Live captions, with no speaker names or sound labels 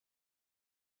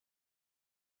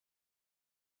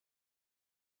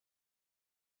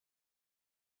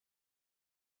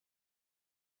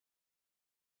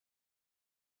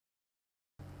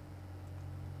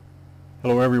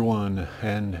Hello everyone,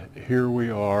 and here we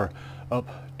are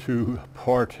up to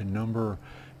part number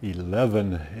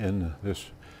 11 in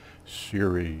this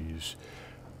series.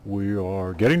 We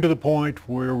are getting to the point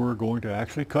where we're going to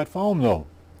actually cut foam though.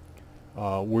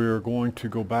 We're going to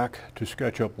go back to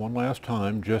SketchUp one last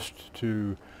time just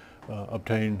to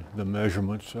obtain the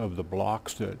measurements of the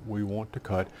blocks that we want to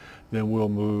cut. Then we'll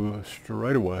move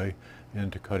straight away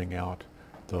into cutting out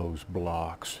those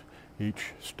blocks.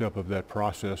 Each step of that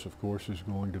process, of course, is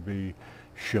going to be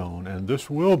shown, and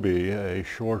this will be a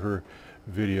shorter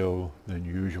video than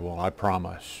usual, I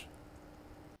promise.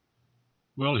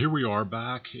 Well, here we are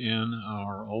back in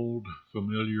our old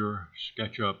familiar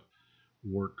SketchUp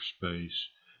workspace.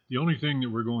 The only thing that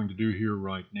we're going to do here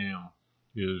right now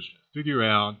is figure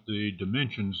out the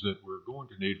dimensions that we're going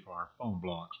to need for our foam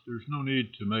blocks. There's no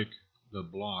need to make the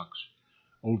blocks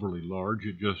overly large,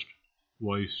 it just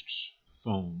wastes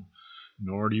foam.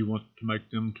 Nor do you want to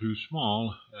make them too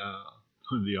small,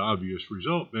 the obvious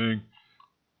result being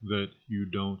that you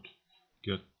don't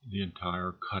get the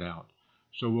entire cutout.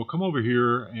 So we'll come over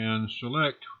here and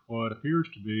select what appears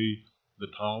to be the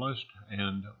tallest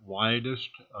and widest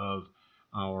of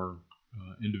our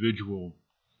individual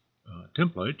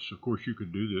templates. Of course, you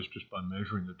could do this just by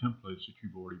measuring the templates that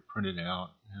you've already printed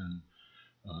out and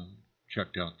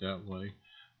checked out that way.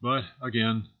 But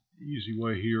again, easy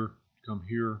way here, come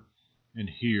here and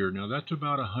here. Now that's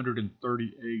about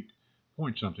 138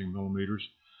 point something millimeters,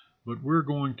 but we're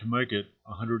going to make it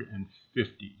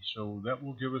 150. So that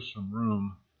will give us some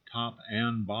room, top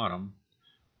and bottom,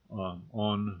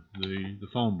 on the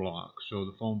foam block. So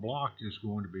the foam block is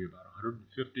going to be about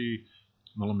 150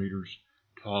 millimeters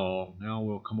tall. Now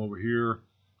we'll come over here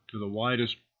to the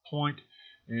widest point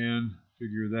and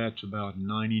figure that's about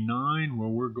 99. Well,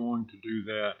 we're going to do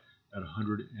that at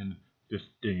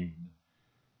 115.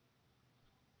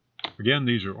 Again,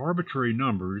 these are arbitrary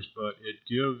numbers, but it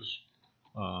gives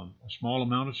a small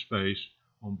amount of space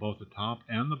on both the top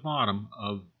and the bottom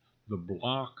of the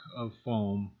block of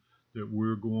foam that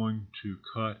we're going to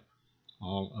cut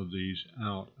all of these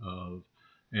out of.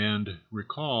 And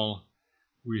recall,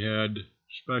 we had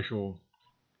special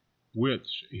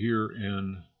widths here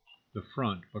in the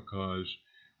front because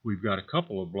we've got a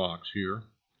couple of blocks here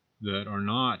that are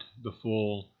not the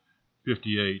full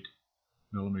 58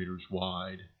 millimeters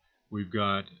wide. We've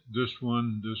got this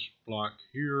one, this block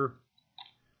here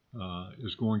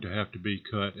is going to have to be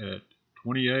cut at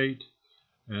 28,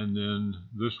 and then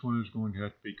this one is going to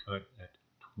have to be cut at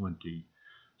 20.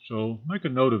 So make a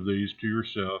note of these to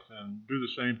yourself and do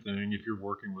the same thing if you're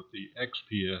working with the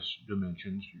XPS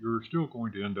dimensions. You're still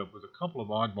going to end up with a couple of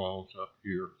oddballs up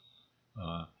here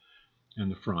in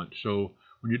the front. So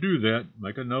when you do that,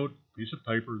 make a note, piece of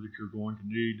paper, that you're going to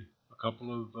need a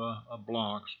couple of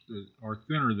blocks that are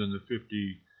thinner than the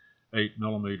 58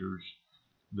 millimeters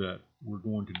that we're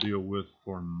going to deal with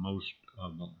for most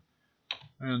of them.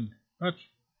 And that's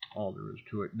all there is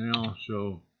to it now.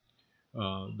 So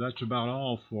that's about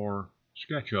all for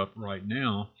SketchUp right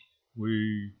now.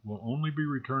 We will only be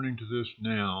returning to this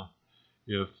now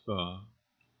if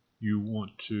you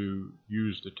want to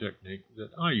use the technique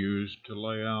that I use to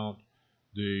lay out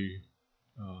the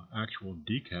actual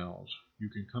decals. You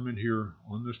can come in here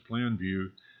on this plan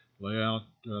view, lay out,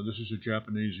 this is a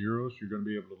Japanese Zero, so you're going to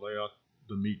be able to lay out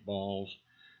the meatballs,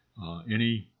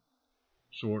 any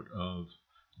sort of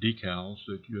decals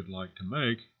that you'd like to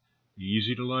make.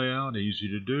 Easy to lay out, easy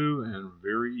to do, and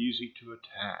very easy to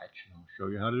attach. And I'll show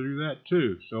you how to do that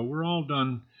too. So we're all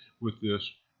done with this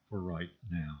for right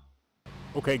now.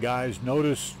 Okay guys,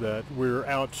 notice that we're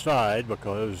outside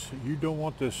because you don't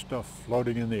want this stuff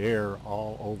floating in the air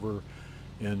all over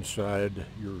inside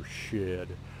your shed.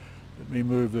 Let me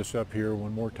move this up here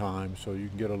one more time so you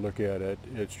can get a look at it.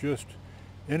 It's just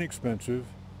inexpensive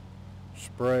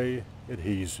spray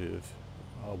adhesive.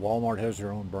 Walmart has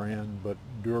their own brand, but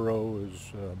Duro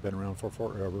has been around for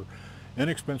forever.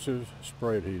 Inexpensive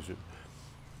spray adhesive.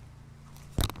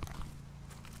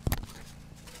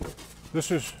 This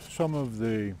is some of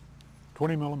the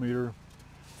 20 millimeter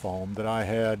foam that I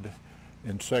had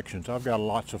in sections. I've got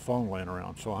lots of foam laying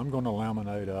around, so I'm going to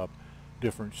laminate up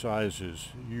different sizes.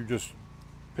 You just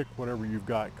pick whatever you've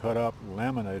got, cut up,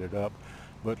 laminate it up,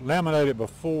 but laminate it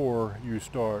before you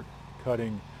start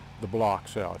cutting the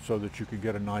blocks out so that you can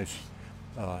get a nice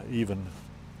even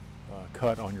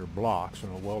cut on your blocks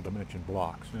and a well-dimensioned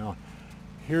blocks. Now,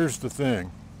 here's the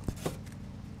thing.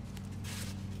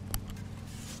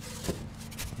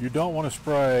 You don't want to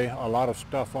spray a lot of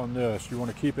stuff on this. You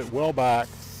want to keep it well back.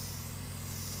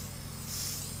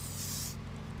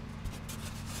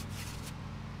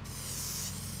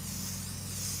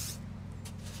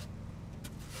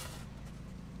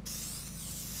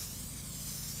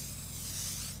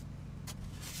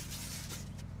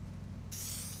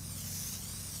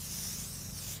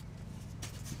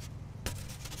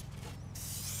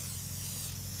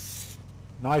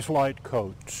 nice light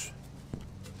coats.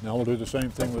 Now we'll do the same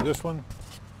thing with this one.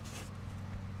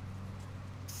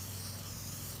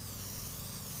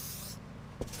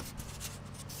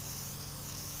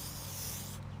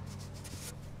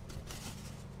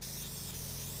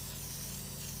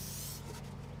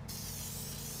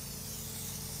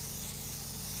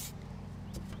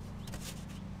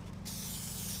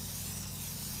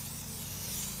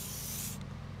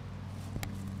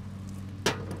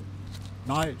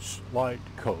 Nice light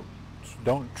coats.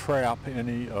 Don't trap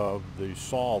any of the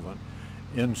solvent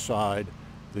inside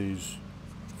these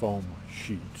foam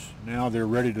sheets. Now they're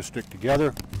ready to stick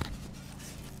together.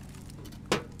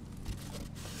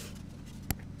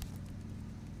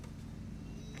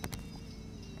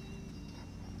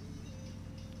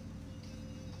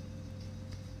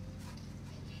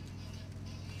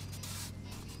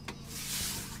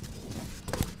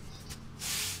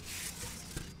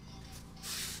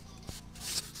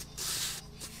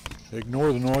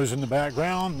 Ignore the noise in the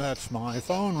background, that's my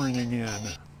phone ringing in.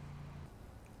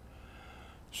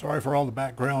 Sorry for all the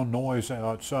background noise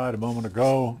outside a moment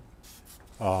ago,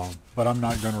 but I'm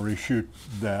not going to reshoot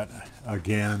that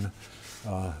again.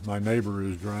 My neighbor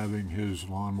is driving his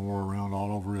lawnmower around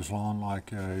all over his lawn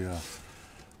like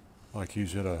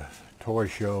he's at a toy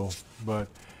show, but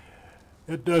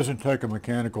it doesn't take a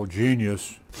mechanical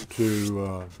genius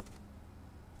to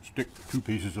stick two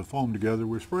pieces of foam together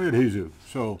with spray adhesive.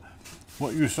 So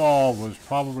what you saw was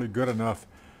probably good enough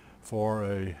for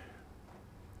a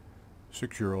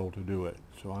 6-year-old to do it.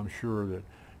 So I'm sure that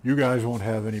you guys won't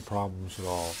have any problems at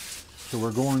all. So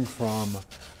we're going from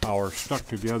our stuck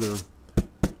together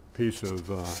piece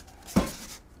of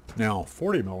now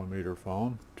 40 millimeter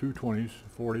foam, 220s,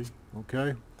 40,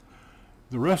 okay?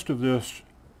 The rest of this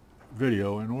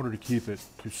video, in order to keep it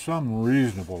to some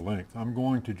reasonable length, I'm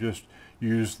going to just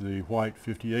use the white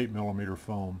 58 millimeter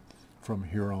foam from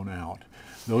here on out.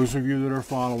 Those of you that are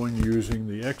following using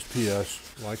the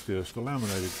XPS like this, the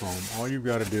laminated foam, all you've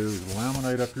got to do is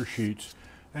laminate up your sheets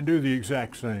and do the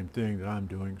exact same thing that I'm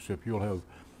doing, except you'll have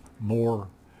more,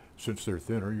 since they're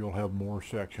thinner, you'll have more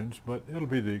sections, but it'll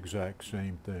be the exact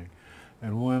same thing.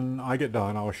 And when I get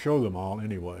done, I'll show them all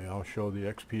anyway. I'll show the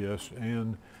XPS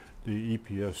and the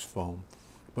EPS foam.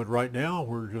 But right now,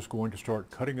 we're just going to start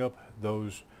cutting up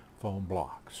those foam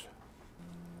blocks.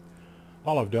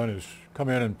 All I've done is come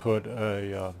in and put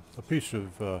a piece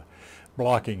of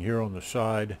blocking here on the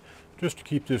side just to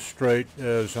keep this straight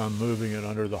as I'm moving it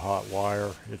under the hot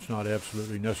wire. It's not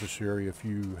absolutely necessary if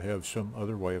you have some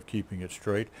other way of keeping it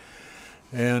straight.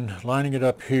 And lining it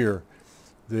up here,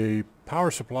 the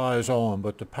power supply is on,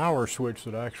 but the power switch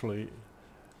that actually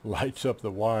lights up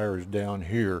the wire is down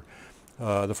here.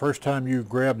 The first time you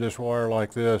grab this wire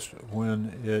like this,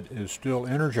 when it is still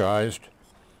energized,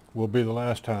 will be the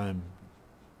last time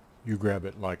you grab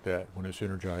it like that when it's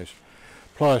energized.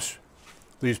 Plus,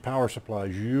 these power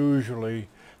supplies usually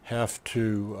have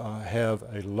to have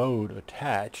a load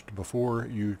attached before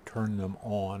you turn them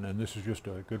on, and this is just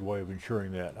a good way of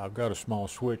ensuring that. I've got a small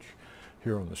switch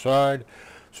here on the side,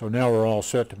 so now we're all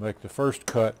set to make the first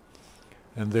cut,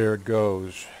 and there it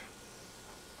goes.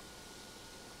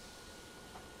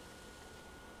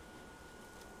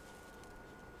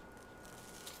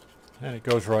 And it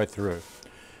goes right through.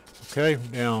 Okay,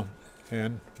 now,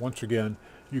 and once again,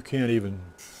 you can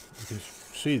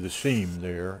see the seam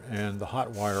there, and the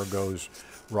hot wire goes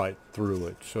right through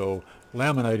it. So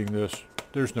laminating this,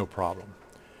 there's no problem.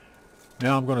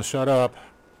 Now I'm going to set up,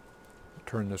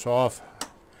 turn this off,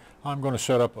 I'm going to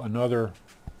set up another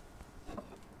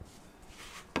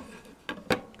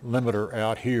limiter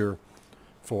out here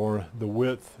for the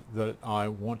width that I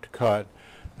want to cut.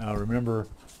 Now remember,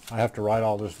 I have to write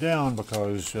all this down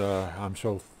because I'm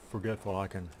so forgetful I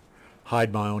can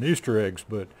hide my own Easter eggs,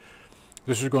 but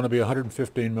this is going to be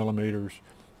 115 millimeters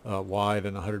wide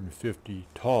and 150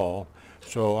 tall.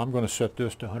 So I'm going to set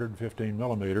this to 115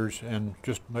 millimeters and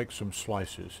just make some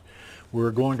slices.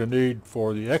 We're going to need,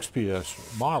 for the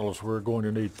XPS models, we're going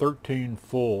to need 13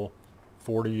 full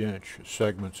 40-inch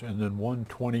segments, and then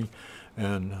 120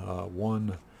 and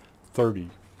 130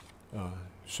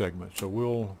 segments. So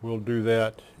we'll do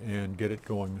that and get it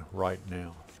going right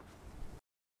now.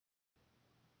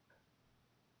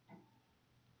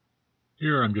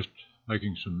 Here I'm just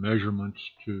making some measurements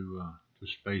to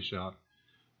space out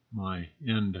my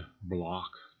end block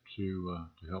to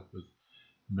help with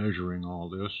measuring all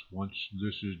this. Once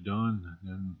this is done,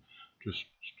 then just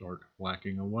start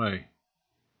whacking away.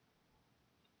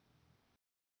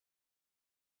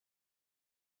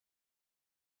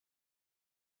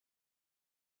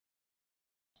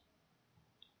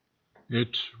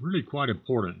 It's really quite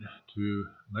important to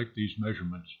make these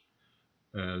measurements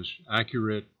as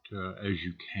accurate as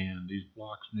you can. These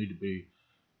blocks need to be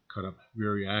cut up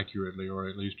very accurately, or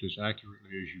at least as accurately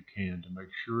as you can, to make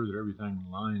sure that everything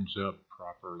lines up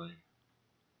properly.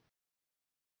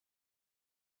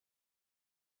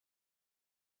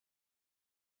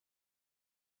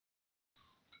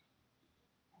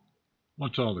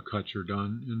 Once all the cuts are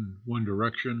done in one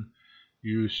direction,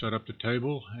 you set up the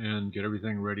table and get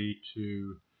everything ready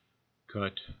to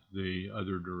cut the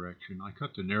other direction. I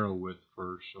cut the narrow width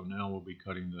first, so now we'll be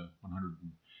cutting the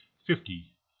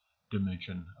 150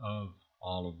 dimension of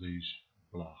all of these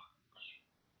blocks.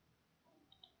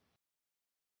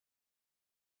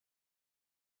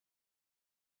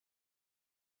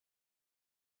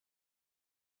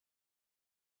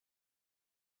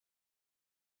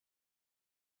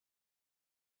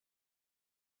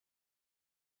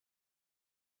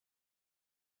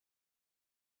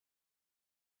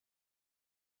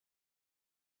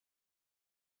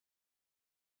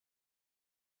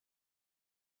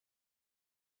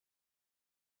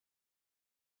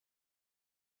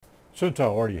 Since I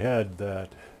already had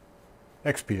that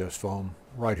XPS foam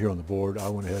right here on the board, I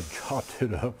went ahead and chopped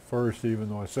it up first, even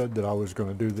though I said that I was going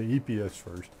to do the EPS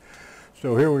first.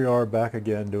 So here we are back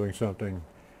again doing something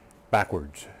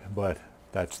backwards, but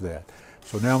that's that.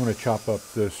 So now I'm going to chop up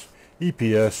this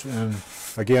EPS, and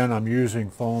again I'm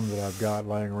using foam that I've got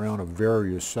laying around of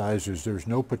various sizes. There's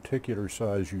no particular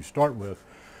size you start with.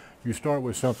 You start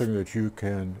with something that you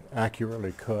can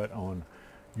accurately cut on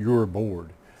your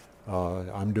board.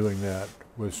 I'm doing that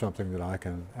with something that I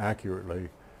can accurately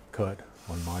cut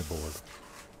on my board.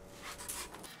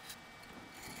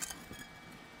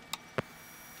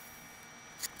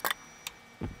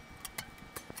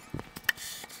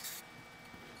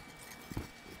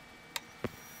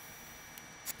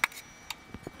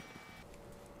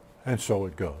 And so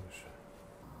it goes.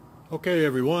 Okay,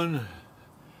 everyone,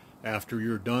 after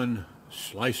you're done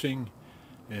slicing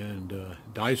and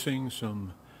dicing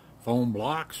some foam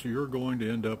blocks, you're going to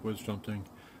end up with something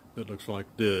that looks like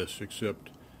this, except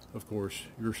of course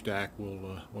your stack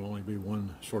will only be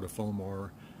one sort of foam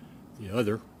or the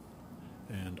other,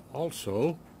 and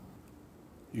also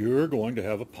you're going to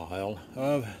have a pile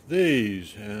of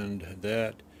these, and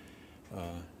that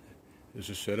is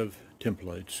a set of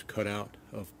templates cut out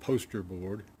of poster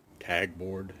board, tag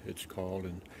board it's called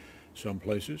in some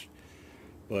places,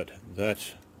 but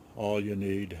that's all you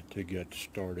need to get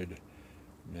started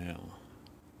now.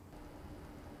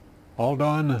 All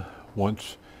done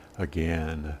once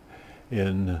again.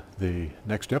 In the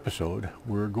next episode,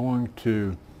 we're going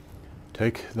to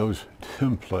take those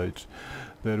templates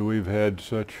that we've had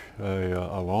such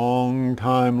a long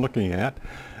time looking at,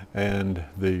 and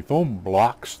the foam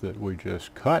blocks that we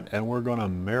just cut, and we're going to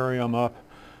marry them up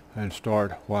and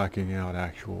start whacking out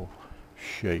actual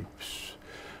shapes.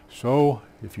 So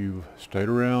if you've stayed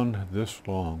around this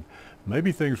long,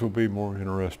 maybe things will be more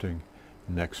interesting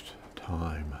next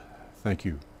time. Thank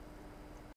you.